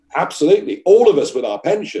Absolutely. All of us with our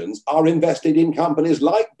pensions are invested in companies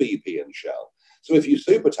like BP and Shell. So if you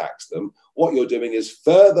super tax them, what you're doing is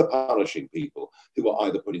further punishing people who are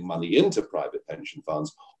either putting money into private pension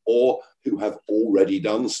funds or who have already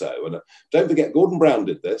done so. And don't forget, Gordon Brown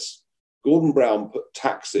did this. Gordon Brown put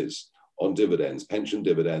taxes on dividends, pension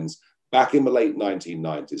dividends, back in the late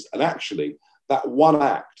 1990s. And actually, that one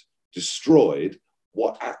act destroyed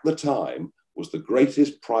what at the time was the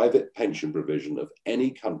greatest private pension provision of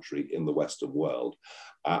any country in the Western world.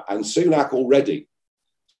 And Sunak already,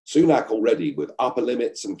 with upper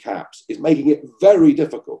limits and caps, is making it very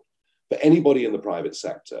difficult for anybody in the private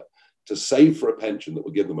sector to save for a pension that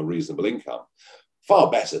will give them a reasonable income.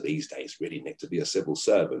 Far better these days, really, Nick, to be a civil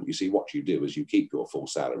servant. You see, what you do is you keep your full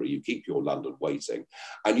salary, you keep your London waiting,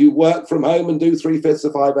 and you work from home and do 3/5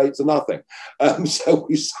 of 5/8 of nothing. So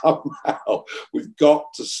we've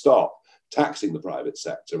got to stop taxing the private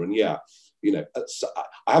sector. And I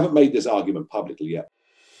haven't made this argument publicly yet.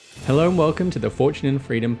 Hello and welcome to the Fortune and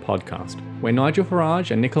Freedom podcast, where Nigel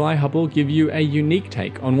Farage and Nikolai Hubble give you a unique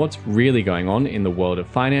take on what's really going on in the world of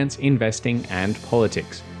finance, investing, and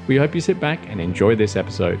politics. We hope you sit back and enjoy this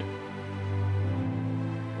episode.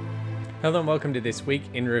 Hello and welcome to This Week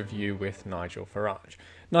in Review with Nigel Farage.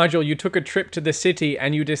 Nigel, you took a trip to the city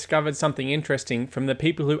and you discovered something interesting from the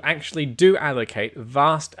people who actually do allocate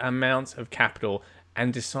vast amounts of capital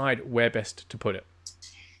and decide where best to put it.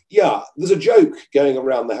 Yeah, there's a joke going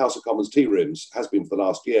around the House of Commons tea rooms, has been for the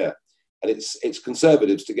last year, and it's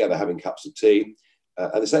Conservatives together having cups of tea,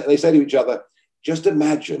 and they say to each other, just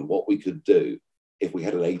imagine what we could do if we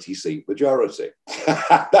had an 80-seat majority.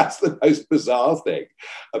 That's the most bizarre thing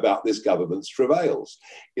about this government's travails.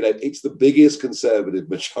 It's the biggest Conservative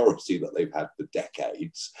majority that they've had for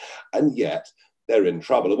decades, and yet they're in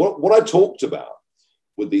trouble. And what I talked about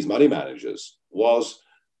with these money managers was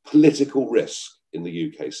political risk in the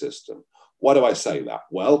UK system. Why do I say that?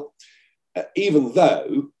 Well, even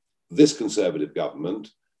though this Conservative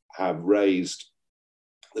government have raised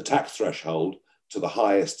the tax threshold to the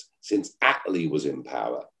highest since Attlee was in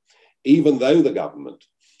power, even though the government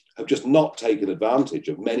have just not taken advantage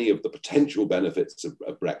of many of the potential benefits of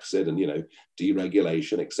Brexit and,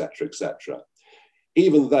 deregulation, etc.,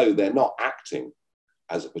 even though they're not acting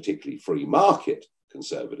as a particularly free market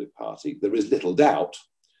Conservative party, there is little doubt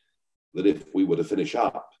that if we were to finish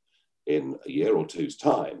up in a year or two's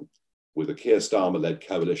time with a Keir Starmer-led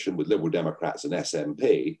coalition with Liberal Democrats and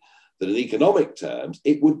SNP, that in economic terms,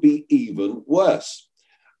 it would be even worse.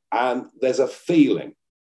 And there's a feeling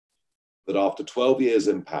that after 12 years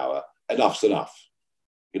in power, enough's enough.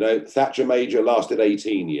 Thatcher Major lasted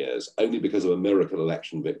 18 years, only because of a miracle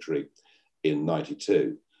election victory in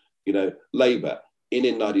 92. Labour,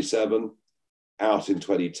 in 97, out in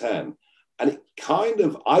 2010. And it kind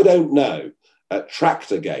of, I don't know,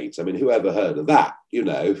 Tractorgate. I mean, who ever heard of that?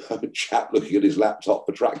 A chap looking at his laptop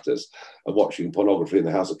for tractors and watching pornography in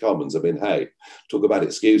the House of Commons. I mean, hey, talk about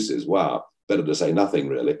excuses. Wow, better to say nothing,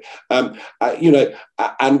 really. And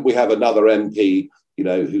we have another MP,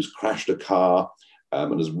 who's crashed a car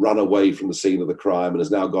and has run away from the scene of the crime and has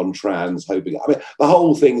now gone trans, hoping. I mean, the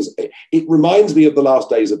whole thing's, it reminds me of the last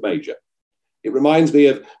days of Major. It reminds me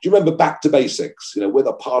of, do you remember Back to Basics? We're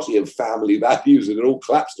the party of family values, and it all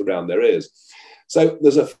collapsed around their ears. So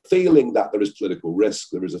there's a feeling that there is political risk.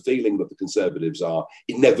 There is a feeling that the Conservatives are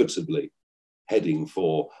inevitably heading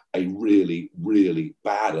for a really, really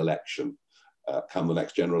bad election come the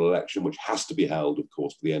next general election, which has to be held, of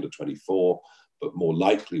course, by the end of 24, but more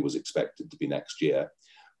likely was expected to be next year.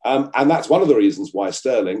 And that's one of the reasons why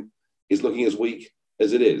sterling is looking as weak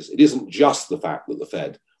as it is. It isn't just the fact that the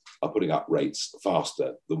Fed are putting up rates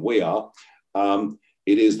faster than we are.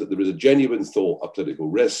 It is that there is a genuine thought of political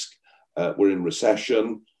risk. We're in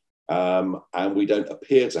recession, and we don't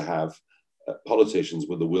appear to have politicians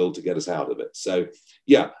with the will to get us out of it. So,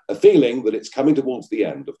 a feeling that it's coming towards the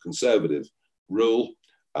end of Conservative rule,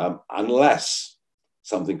 unless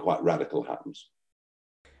something quite radical happens.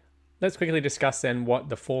 Let's quickly discuss then what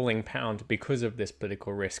the falling pound, because of this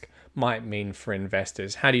political risk, might mean for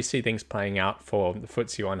investors. How do you see things playing out for the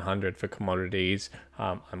FTSE 100, for commodities,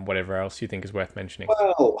 and whatever else you think is worth mentioning?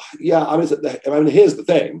 Well, here's the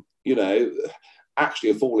thing, actually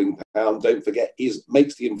a falling pound, don't forget,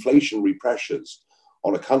 makes the inflationary pressures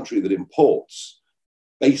on a country that imports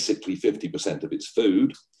basically 50% of its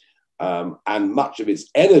food and much of its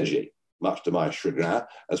energy, much to my chagrin,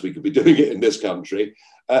 as we could be doing it in this country.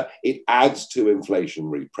 It adds to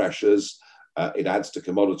inflationary pressures. It adds to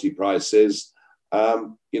commodity prices.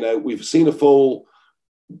 We've seen a fall.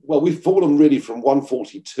 Well, we've fallen really from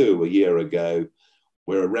 142 a year ago.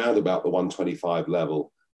 We're around about the 125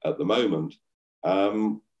 level at the moment.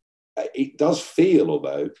 It does feel,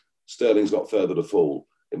 although, sterling's got further to fall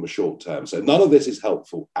in the short term. So none of this is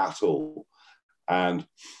helpful at all. And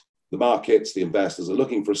the markets, the investors are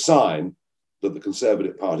looking for a sign that the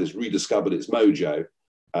Conservative Party has rediscovered its mojo,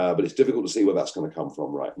 but it's difficult to see where that's going to come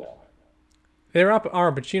from right now. There are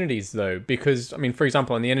opportunities, though, because, I mean, for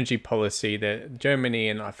example, on the energy policy, Germany,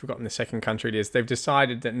 and I've forgotten the second country it is, they've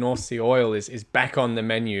decided that North Sea oil is back on the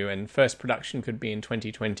menu and first production could be in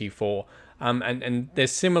 2024. And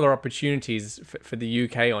there's similar opportunities for the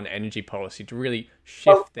UK on energy policy to really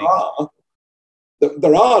shift things.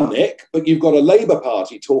 There are, Nick, but you've got a Labour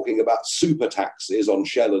Party talking about super taxes on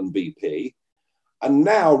Shell and BP. And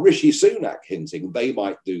now Rishi Sunak hinting they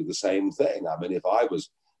might do the same thing. I mean, if I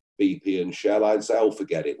was BP and Shell, I'd say, oh,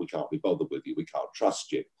 forget it. We can't be bothered with you. We can't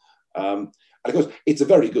trust you. And of course, it's a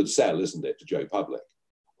very good sell, isn't it, to Joe Public?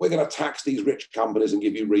 We're going to tax these rich companies and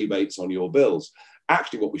give you rebates on your bills.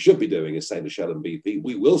 Actually, what we should be doing is saying to Shell and BP,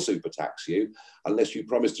 we will super tax you unless you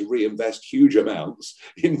promise to reinvest huge amounts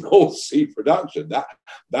in North Sea production.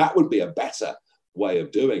 That would be a better way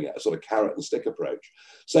of doing it, a sort of carrot and stick approach.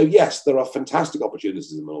 So yes, there are fantastic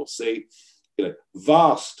opportunities in the North Sea.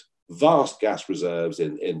 Vast gas reserves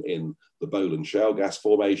in the Bowland Shale gas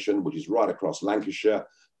formation, which is right across Lancashire,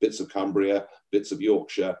 bits of Cumbria, bits of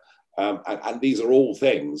Yorkshire. And these are all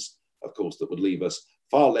things, of course, that would leave us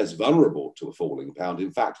far less vulnerable to a falling pound.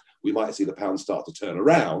 In fact, we might see the pound start to turn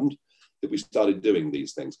around if we started doing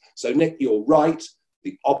these things. So, Nick, you're right.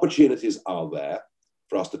 The opportunities are there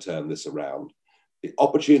for us to turn this around. The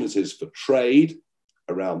opportunities for trade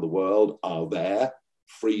around the world are there,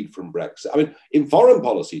 freed from Brexit. I mean, in foreign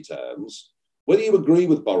policy terms, whether you agree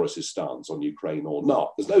with Boris's stance on Ukraine or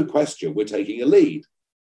not, there's no question we're taking a lead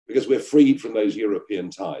because we're freed from those European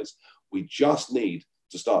ties. We just need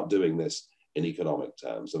to start doing this in economic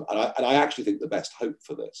terms. And I actually think the best hope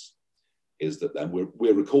for this is that then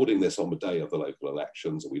we're recording this on the day of the local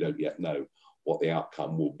elections, and we don't yet know what the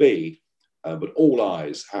outcome will be. But all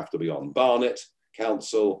eyes have to be on Barnet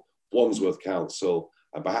Council, Wandsworth Council,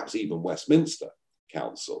 and perhaps even Westminster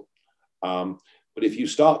Council. But if you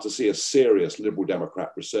start to see a serious Liberal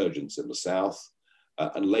Democrat resurgence in the South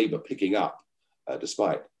and Labour picking up,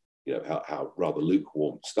 despite how rather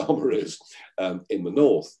lukewarm Starmer is in the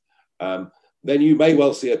North, then you may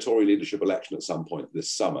well see a Tory leadership election at some point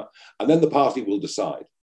this summer. And then the party will decide.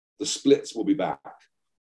 The splits will be back.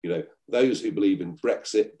 Those who believe in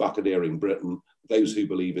Brexit, buccaneering Britain, those who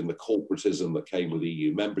believe in the corporatism that came with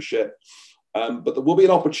EU membership. But there will be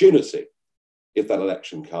an opportunity, if that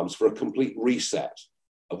election comes, for a complete reset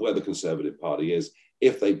of where the Conservative Party is,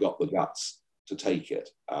 if they've got the guts to take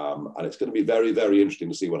it. And it's going to be very, very interesting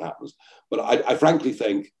to see what happens. But I frankly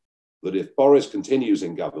think that if Boris continues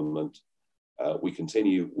in government, we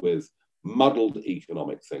continue with muddled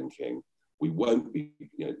economic thinking, we won't be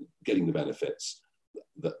getting the benefits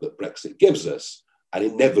that Brexit gives us, and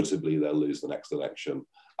inevitably they'll lose the next election.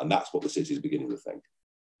 And that's what the city is beginning to think.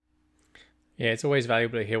 Yeah, it's always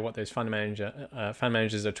valuable to hear what those fund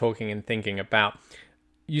managers are talking and thinking about.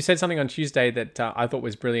 You said something on Tuesday that I thought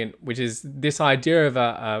was brilliant, which is this idea of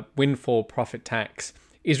a windfall profit tax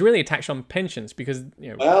is really a tax on pensions because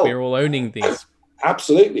we're all owning these.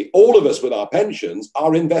 Absolutely. All of us with our pensions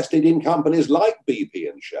are invested in companies like BP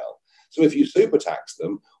and Shell. So if you super tax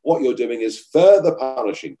them, what you're doing is further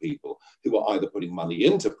punishing people who are either putting money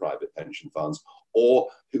into private pension funds or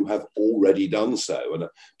who have already done so. And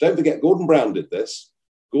don't forget, Gordon Brown did this.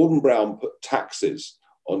 Gordon Brown put taxes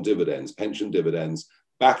on dividends, pension dividends,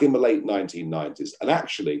 back in the late 1990s. And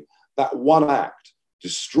actually, that one act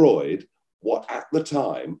destroyed what at the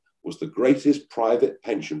time was the greatest private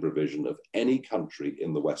pension provision of any country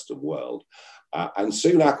in the Western world. And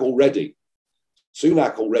Sunak already,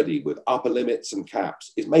 with upper limits and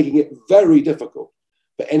caps, is making it very difficult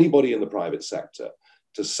for anybody in the private sector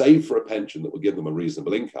to save for a pension that will give them a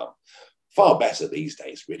reasonable income. Far better these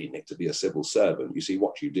days, really, Nick, to be a civil servant. You see,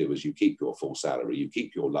 what you do is you keep your full salary, you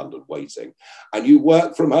keep your London waiting, and you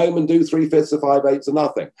work from home and do 3/5 of 5/8 of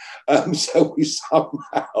nothing. So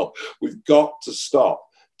we've got to stop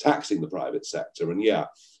taxing the private sector. And I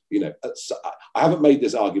haven't made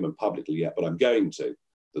this argument publicly yet, but I'm going to,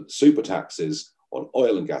 that super taxes on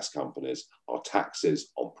oil and gas companies are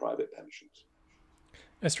taxes on private pensions.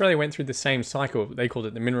 Australia went through the same cycle. They called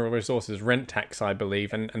it the mineral resources rent tax, I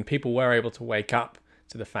believe, and people were able to wake up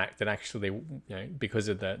to the fact that actually, because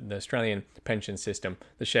of the Australian pension system,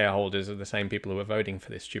 the shareholders are the same people who are voting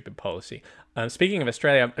for this stupid policy. Speaking of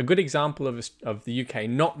Australia, a good example of the UK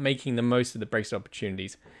not making the most of the Brexit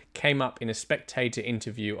opportunities came up in a Spectator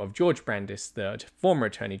interview of George Brandis, the former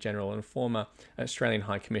Attorney General and former Australian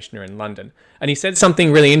High Commissioner in London. And he said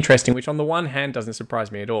something really interesting, which on the one hand doesn't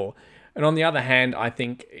surprise me at all, and on the other hand, I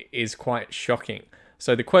think is quite shocking.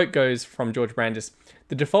 So the quote goes from George Brandis: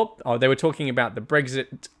 they were talking about the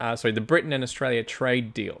the Britain and Australia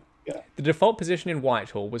trade deal. Yeah. The default position in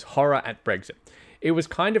Whitehall was horror at Brexit. It was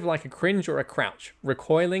kind of like a cringe or a crouch,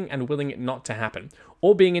 recoiling and willing it not to happen,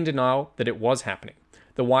 or being in denial that it was happening.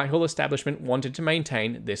 The Whitehall establishment wanted to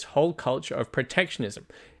maintain this whole culture of protectionism,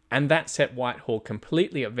 and that set Whitehall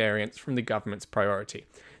completely at variance from the government's priority.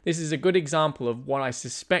 This is a good example of what I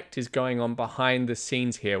suspect is going on behind the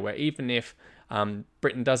scenes here, where even if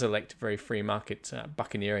Britain does elect a very free market,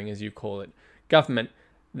 buccaneering as you call it, government,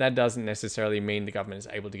 that doesn't necessarily mean the government is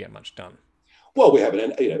able to get much done. Well, we have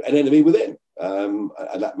an enemy within, and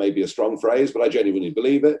that may be a strong phrase, but I genuinely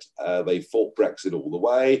believe it. They fought Brexit all the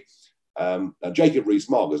way. Now, Jacob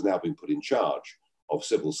Rees-Mogg has now been put in charge of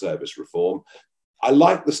civil service reform. I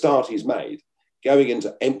like the start he's made, going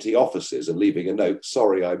into empty offices and leaving a note,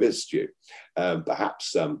 "Sorry, I missed you."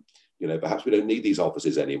 Perhaps we don't need these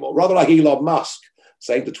offices anymore. Rather like Elon Musk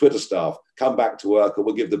saying to Twitter staff, "Come back to work or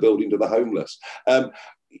we'll give the building to the homeless."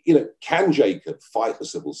 Can Jacob fight the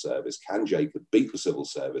civil service? Can Jacob beat the civil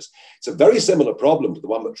service? It's a very similar problem to the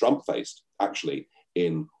one that Trump faced, actually,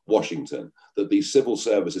 in Washington, that these civil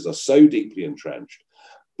services are so deeply entrenched.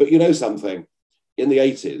 But you know something, in the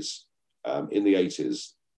 80s,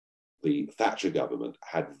 the Thatcher government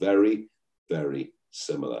had very, very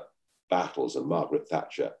similar battles. And Margaret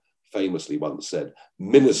Thatcher famously once said,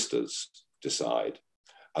 "Ministers decide."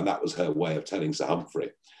 And that was her way of telling Sir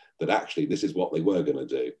Humphrey that actually this is what they were going to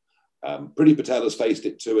do. Priti Patel has faced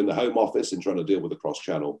it too in the Home Office in trying to deal with the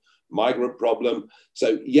cross-channel migrant problem.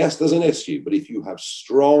 So yes, there's an issue, but if you have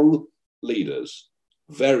strong leaders,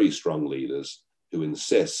 very strong leaders who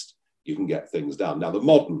insist, you can get things done. Now, the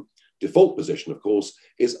modern default position, of course,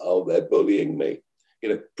 is, "Oh, they're bullying me.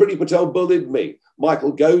 Priti Patel bullied me.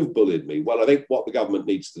 Michael Gove bullied me." Well, I think what the government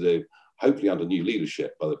needs to do, hopefully under new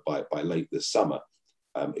leadership by late this summer,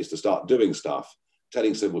 is to start doing stuff,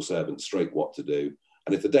 telling civil servants straight what to do.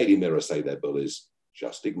 And if the Daily Mirror say they're bullies,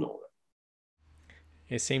 just ignore it.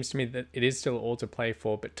 It seems to me that it is still all to play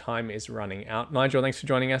for, but time is running out. Nigel, thanks for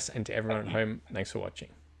joining us. And to everyone at home, thanks for watching.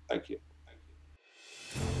 Thank you.